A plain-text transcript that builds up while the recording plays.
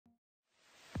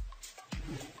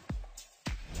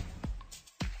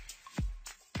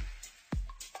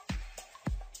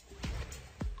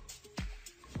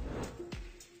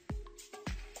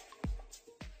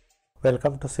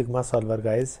Welcome to Sigma Solver,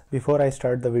 guys. Before I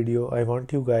start the video, I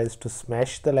want you guys to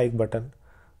smash the like button.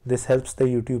 This helps the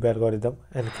YouTube algorithm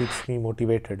and keeps me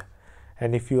motivated.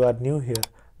 And if you are new here,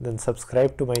 then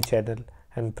subscribe to my channel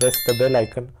and press the bell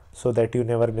icon so that you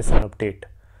never miss an update.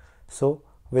 So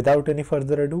without any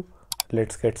further ado,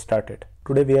 let's get started.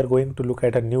 Today we are going to look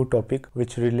at a new topic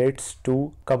which relates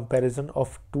to comparison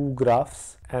of two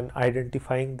graphs and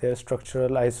identifying their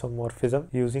structural isomorphism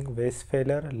using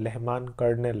Weisfeiler Lehman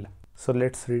kernel. So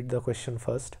let's read the question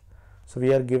first. So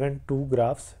we are given two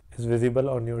graphs is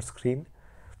visible on your screen.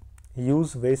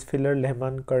 Use Weisfeiler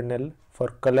Lehman kernel for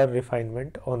color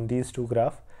refinement on these two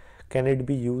graphs. Can it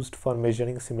be used for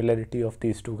measuring similarity of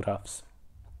these two graphs?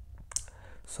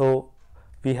 So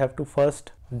we have to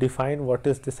first define what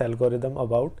is this algorithm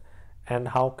about and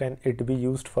how can it be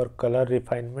used for color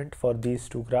refinement for these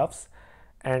two graphs,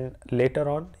 and later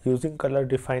on, using color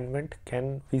refinement,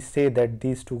 can we say that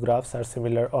these two graphs are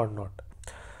similar or not?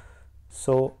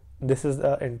 So this is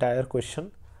the entire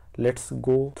question. Let's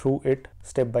go through it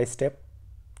step by step.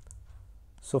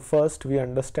 So first we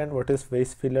understand what is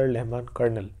Weisfeiler Lehman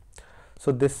kernel.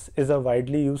 So this is a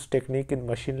widely used technique in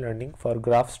machine learning for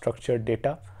graph structured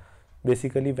data.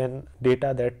 Basically, when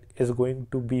data that is going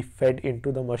to be fed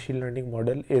into the machine learning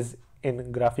model is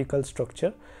in graphical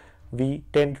structure, we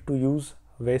tend to use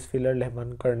Weisfeiler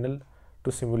Lehman kernel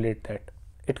to simulate that.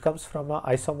 It comes from an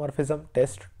isomorphism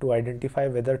test to identify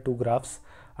whether two graphs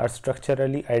are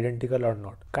structurally identical or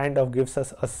not. Kind of gives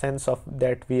us a sense of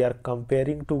that we are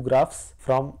comparing two graphs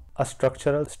from a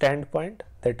structural standpoint,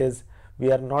 that is,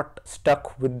 we are not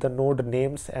stuck with the node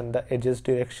names and the edges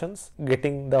directions,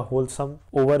 getting the wholesome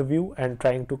overview and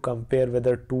trying to compare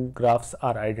whether two graphs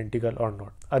are identical or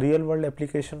not. A real world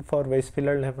application for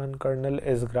Weisfeiler Lehman kernel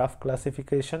is graph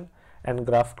classification and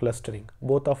graph clustering,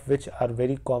 both of which are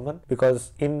very common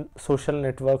because in social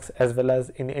networks as well as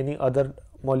in any other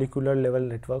molecular level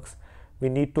networks, we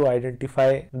need to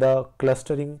identify the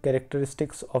clustering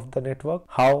characteristics of the network,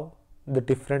 how the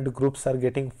different groups are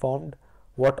getting formed,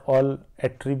 what all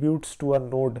attributes to a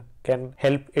node can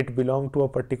help it belong to a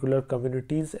particular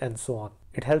communities, and so on.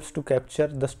 It helps to capture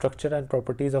the structure and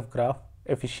properties of graph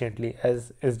efficiently,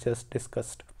 as is just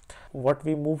discussed. What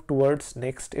we move towards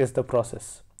next is the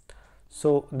process.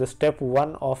 So the step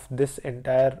one of this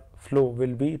entire flow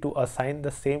will be to assign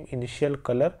the same initial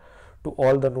color to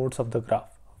all the nodes of the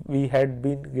graph. We had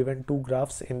been given two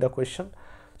graphs in the question.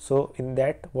 So in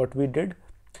that, what we did,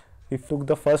 we took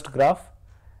the first graph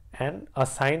and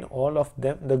assign all of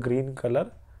them the green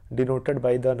color denoted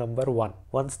by the number 1.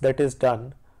 Once that is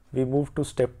done, we move to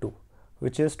step 2,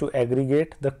 which is to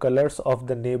aggregate the colors of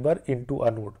the neighbor into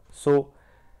a node. So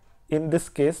in this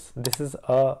case, this is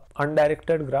a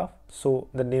undirected graph, so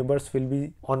the neighbors will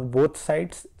be on both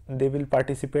sides, they will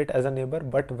participate as a neighbor,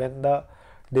 but when the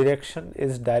direction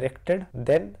is directed,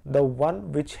 then the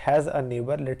one which has a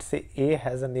neighbor, let's say A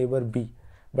has a neighbor B,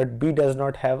 but B does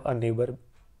not have a neighbor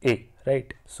A,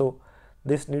 right? So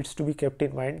this needs to be kept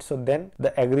in mind. So then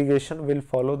the aggregation will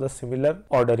follow the similar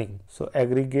ordering. So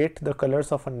aggregate the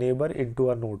colors of a neighbor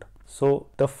into a node. So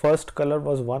the first color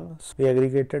was 1, so we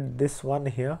aggregated this one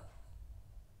here,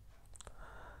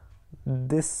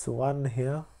 this one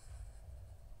here,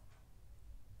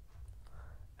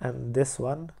 and this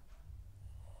one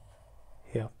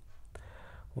here.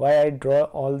 Why I draw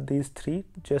all these three?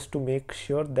 Just to make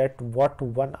sure that what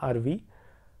one are we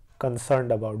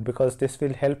concerned about, because this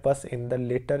will help us in the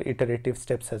later iterative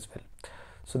steps as well.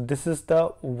 So this is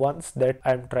the ones that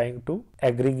I am trying to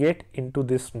aggregate into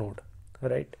this node.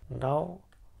 Right now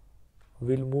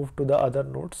we'll move to the other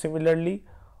node. Similarly,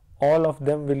 all of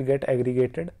them will get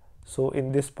aggregated. So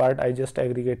in this part I just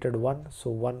aggregated 1, so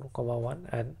 1, 1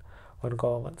 and 1,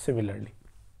 1 similarly.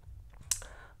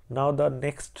 Now the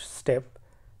next step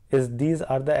is these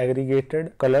are the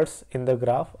aggregated colors in the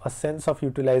graph, a sense of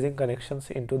utilizing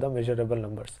connections into the measurable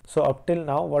numbers. So up till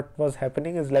now what was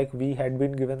happening is like we had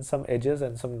been given some edges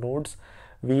and some nodes.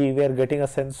 We were getting a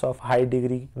sense of high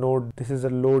degree node, this is a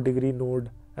low degree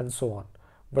node, and so on.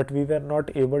 But we were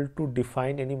not able to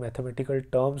define any mathematical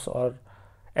terms or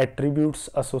attributes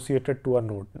associated to a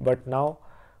node. But now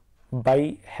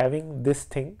by having this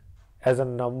thing as a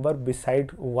number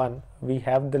beside 1, we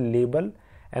have the label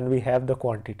and we have the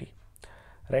quantity,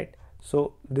 right?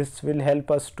 So this will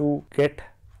help us to get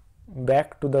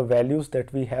back to the values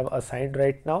that we have assigned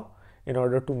right now in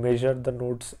order to measure the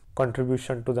node's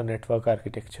contribution to the network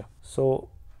architecture. So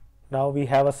now we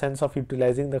have a sense of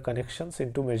utilizing the connections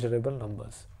into measurable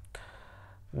numbers.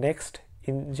 Next,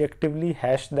 injectively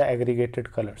hash the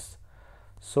aggregated colors.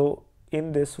 So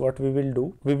in this, what we will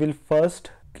do, we will first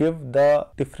give the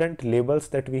different labels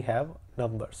that we have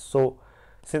numbers. So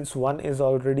Since 1 is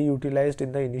already utilized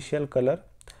in the initial color,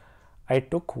 I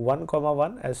took 1 comma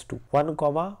 1 as 2, 1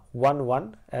 comma 1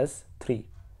 1 as 3,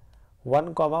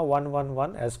 1 comma 1 1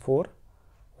 1 as 4,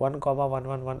 1 comma 1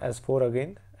 1 1 as 4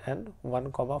 again, and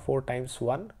 1 comma 4 times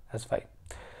 1 as 5.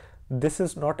 This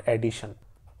is not addition.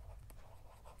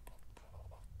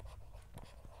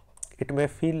 It may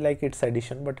feel like it's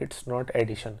addition, but it's not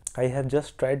addition. I have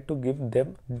just tried to give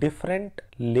them different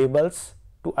labels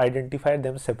to identify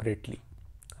them separately,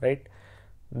 right?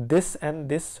 This and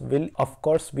this will of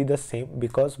course be the same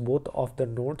because both of the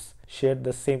nodes share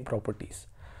the same properties.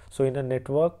 So in a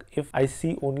network, if I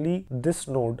see only this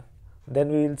node, then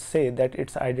we will say that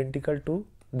it's identical to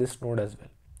this node as well,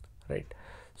 right?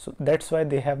 So that's why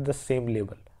they have the same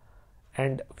label.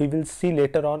 And we will see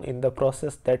later on in the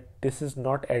process that this is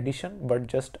not addition but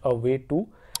just a way to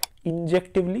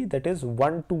injectively, that is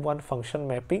one-to-one function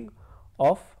mapping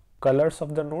of colors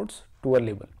of the nodes to a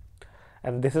label.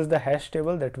 And this is the hash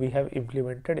table that we have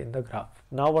implemented in the graph.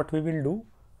 Now what we will do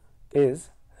is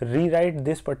rewrite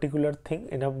this particular thing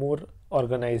in a more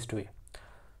organized way.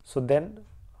 So then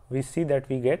we see that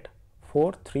we get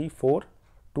 4 3 4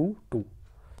 2 2.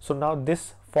 So now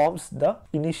this forms the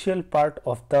initial part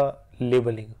of the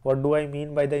labeling. What do I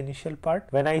mean by the initial part?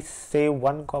 When I say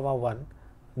 1 comma 1,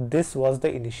 this was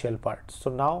the initial part. So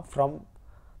now from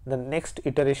the next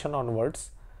iteration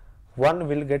onwards, 1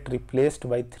 will get replaced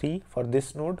by 3 for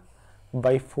this node,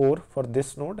 by 4 for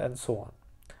this node, and so on,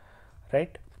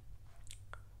 right?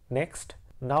 Next,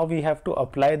 now we have to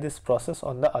apply this process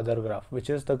on the other graph, which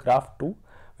is the graph 2,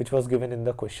 which was given in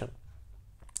the question.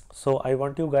 So I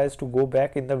want you guys to go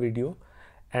back in the video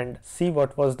and see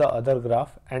what was the other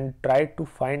graph and try to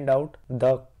find out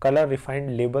the color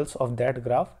refined labels of that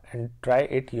graph and try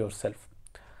it yourself.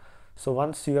 So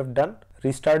once you have done,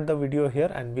 restart the video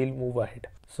here and we'll move ahead.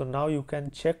 So now you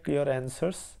can check your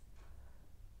answers,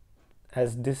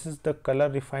 as this is the color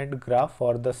refined graph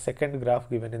for the second graph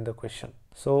given in the question.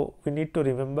 So we need to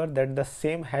remember that the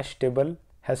same hash table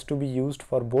has to be used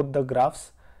for both the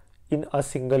graphs in a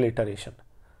single iteration,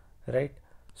 right?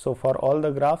 So for all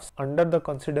the graphs under the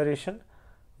consideration,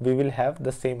 we will have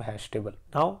the same hash table.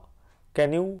 Now,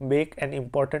 can you make an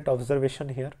important observation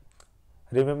here?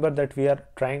 Remember that we are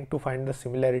trying to find the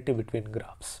similarity between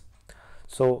graphs.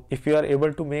 So if you are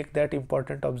able to make that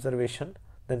important observation,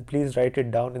 then please write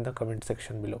it down in the comment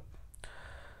section below.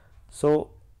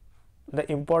 So the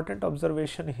important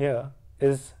observation here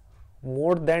is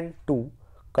more than 2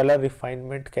 color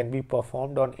refinement can be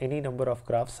performed on any number of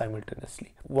graphs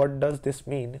simultaneously. What does this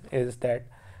mean is that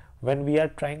when we are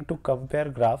trying to compare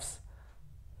graphs,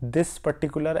 this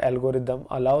particular algorithm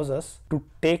allows us to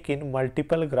take in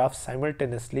multiple graphs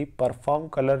simultaneously, perform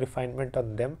color refinement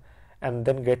on them, and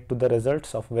then get to the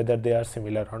results of whether they are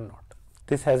similar or not.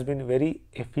 This has been very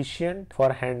efficient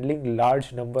for handling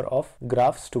large number of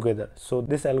graphs together. So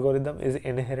this algorithm is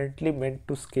inherently meant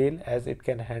to scale, as it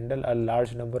can handle a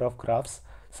large number of graphs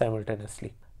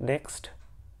simultaneously. Next,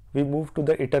 we move to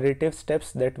the iterative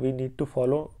steps that we need to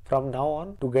follow from now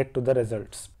on to get to the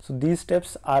results. So these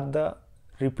steps are the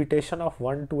repetition of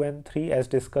 1, 2 and 3 as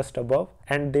discussed above,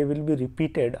 and they will be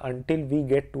repeated until we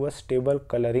get to a stable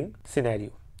coloring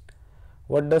scenario.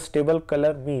 What does stable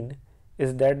color mean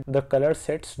is that the color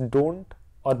sets don't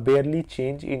or barely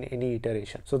change in any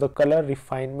iteration. So the color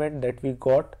refinement that we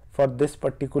got for this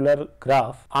particular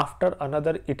graph after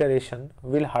another iteration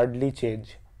will hardly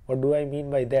change. What do I mean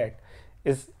by that?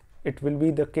 Is it will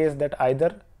be the case that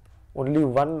either only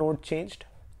one node changed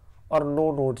or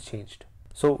no node changed.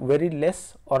 So very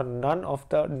less or none of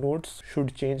the nodes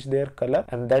should change their color,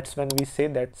 and that's when we say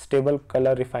that stable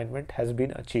color refinement has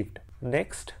been achieved.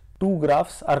 Next, two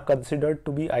graphs are considered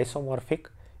to be isomorphic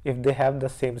if they have the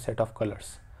same set of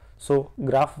colors. So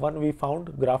graph 1 we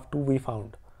found, graph 2 we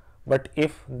found, but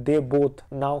if they both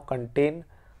now contain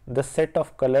the set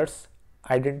of colors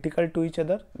identical to each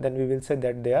other, then we will say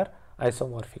that they are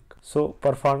isomorphic. So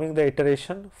performing the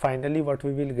iteration, finally what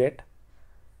we will get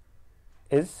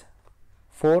is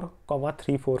 4,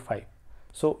 3, 4, 5.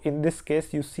 So in this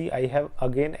case, you see I have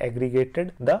again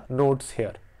aggregated the nodes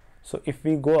here. So if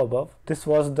we go above, this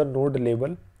was the node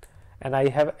label and I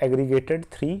have aggregated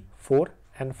 3, 4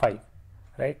 and 5,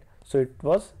 right? So it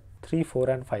was 3, 4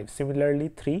 and 5.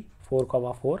 Similarly 3,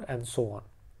 4, 4 and so on.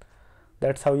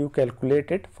 That's how you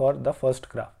calculate it for the first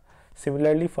graph.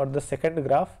 Similarly for the second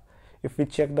graph, if we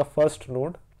check the first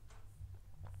node,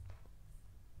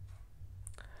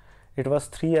 it was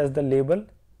 3 as the label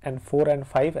and 4 and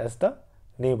 5 as the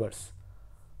neighbors.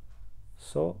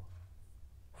 So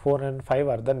 4 and 5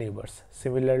 are the neighbors.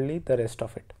 Similarly the rest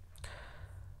of it.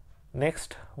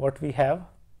 Next, what we have,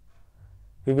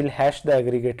 we will hash the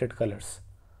aggregated colors.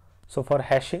 So for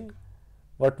hashing,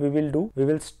 what we will do, we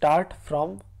will start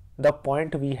from the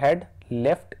point we had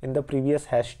left in the previous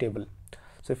hash table.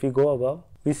 So if we go above,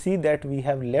 we see that we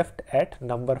have left at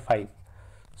number 5.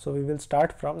 So we will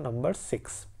start from number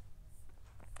 6,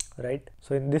 right?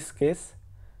 So in this case,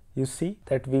 you see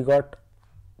that we got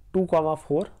 2,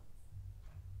 4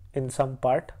 in some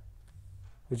part,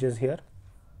 which is here.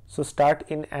 So start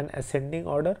in an ascending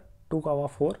order, 2,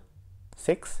 4,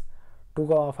 6,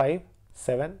 2, 5,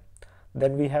 7.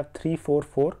 Then we have 3, 4,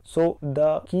 4. So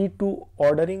the key to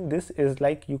ordering this is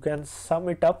like you can sum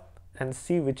it up and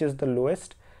see which is the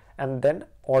lowest and then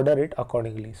order it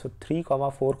accordingly. So 3,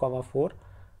 4, 4,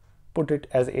 put it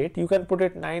as 8. You can put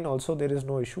it 9 also, there is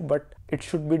no issue, but it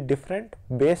should be different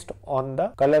based on the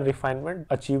color refinement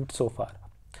achieved so far.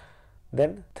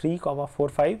 Then 3, 4,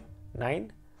 5,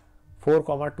 9,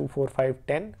 4, 2, 4, 5,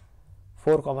 10,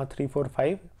 4, 3, 4,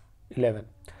 5, 11.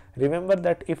 Remember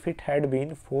that if it had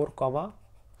been 4,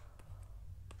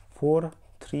 4,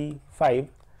 3, 5,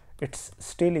 it's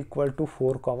still equal to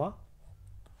 4,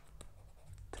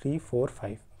 3, 4,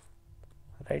 5,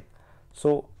 right?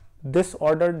 So this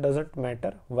order doesn't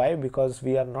matter. Why? Because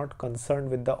we are not concerned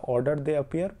with the order they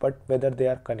appear, but whether they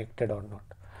are connected or not.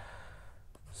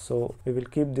 So we will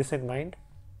keep this in mind.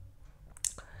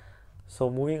 So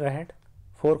moving ahead,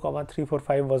 4, 3, 4,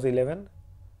 5 was 11,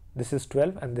 this is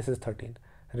 12 and this is 13.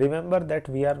 Remember that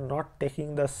we are not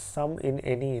taking the sum in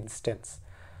any instance.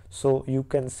 So you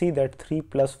can see that 3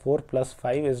 plus 4 plus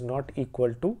 5 is not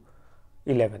equal to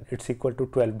 11, it's equal to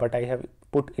 12, but I have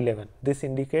put 11. This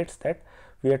indicates that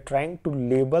we are trying to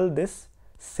label this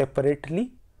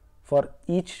separately for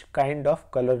each kind of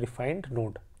color refined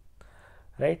node,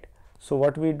 right? So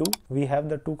what we do, we have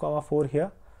the 2, 4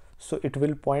 here, so it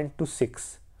will point to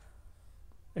 6,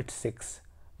 it's 6.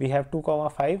 We have 2,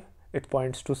 5, it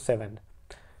points to 7.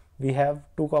 We have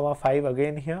 2, 5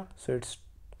 again here, so it's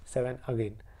 7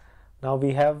 again. Now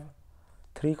we have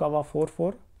 3, 4,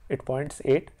 4, it points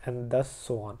 8, and thus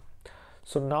so on.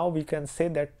 So now we can say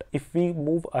that if we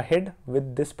move ahead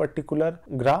with this particular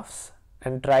graphs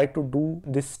and try to do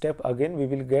this step again, we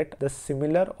will get the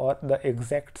similar or the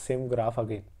exact same graph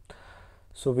again.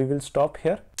 So we will stop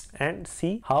here and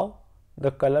see how the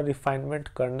color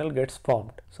refinement kernel gets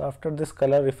formed. So after this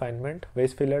color refinement,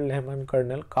 Weisfeiler Lehman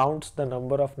kernel counts the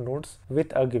number of nodes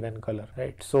with a given color,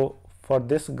 right? So for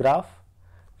this graph,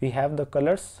 we have the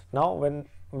colors. Now when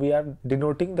we are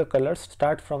denoting the colors,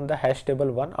 start from the hash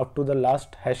table 1 up to the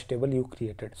last hash table you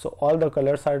created. So all the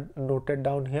colors are noted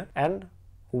down here, and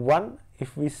 1,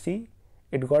 if we see,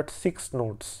 it got 6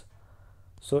 nodes.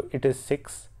 So it is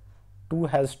 6, 2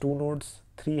 has 2 nodes,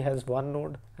 3 has 1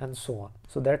 node, and so on.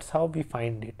 So that's how we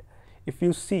find it. If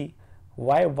you see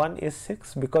why 1 is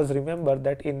 6, because remember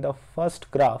that in the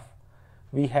first graph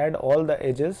we had all the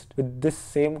edges with this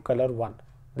same color 1,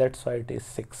 that's why it is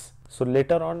 6. So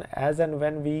later on, as and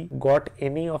when we got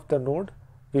any of the node,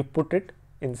 we put it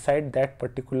inside that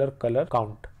particular color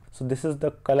count. So this is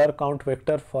the color count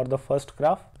vector for the first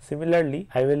graph. Similarly,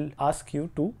 I will ask you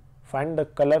to find the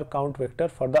color count vector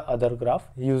for the other graph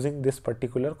using this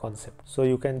particular concept. So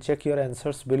you can check your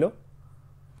answers below.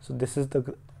 So this is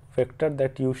the vector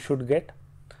that you should get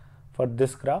for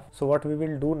this graph. So what we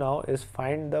will do now is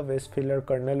find the Weisfeiler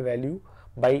kernel value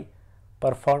by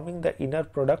performing the inner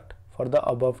product for the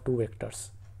above two vectors.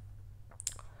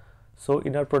 So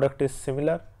inner product is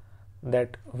similar,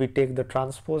 that we take the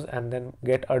transpose and then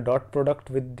get a dot product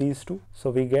with these two. So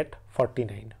we get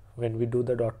 49 when we do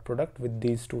the dot product with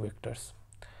these two vectors.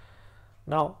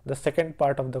 Now the second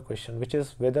part of the question, which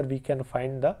is whether we can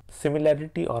find the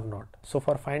similarity or not. So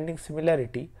for finding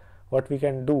similarity, what we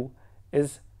can do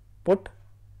is put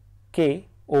k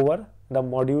over the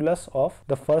modulus of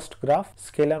the first graph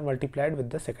scalar multiplied with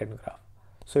the second graph.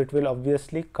 So it will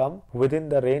obviously come within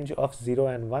the range of 0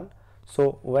 and 1.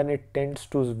 So when it tends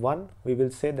to 1, we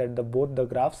will say that both the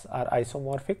graphs are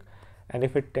isomorphic, and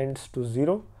if it tends to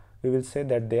 0, we will say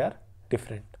that they are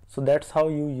different. So that's how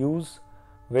you use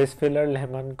Weisfeiler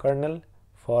Lehman kernel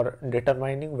for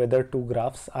determining whether two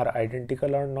graphs are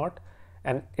identical or not,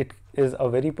 and it is a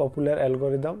very popular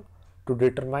algorithm to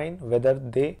determine whether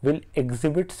they will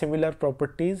exhibit similar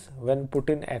properties when put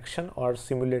in action or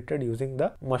simulated using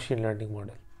the machine learning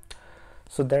model.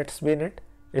 So that's been it.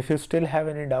 If you still have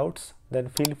any doubts, then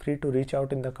feel free to reach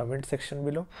out in the comment section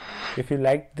below. If you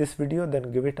liked this video,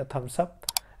 then give it a thumbs up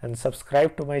and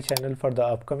subscribe to my channel for the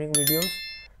upcoming videos.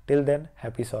 Till then,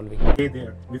 happy solving. Hey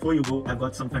there, before you go, I've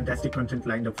got some fantastic content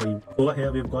lined up for you. Over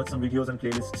here, we've got some videos and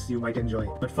playlists you might enjoy.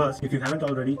 But first, if you haven't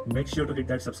already, make sure to hit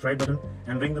that subscribe button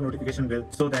and ring the notification bell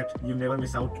so that you never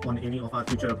miss out on any of our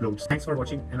future uploads. Thanks for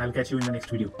watching, and I'll catch you in the next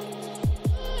video.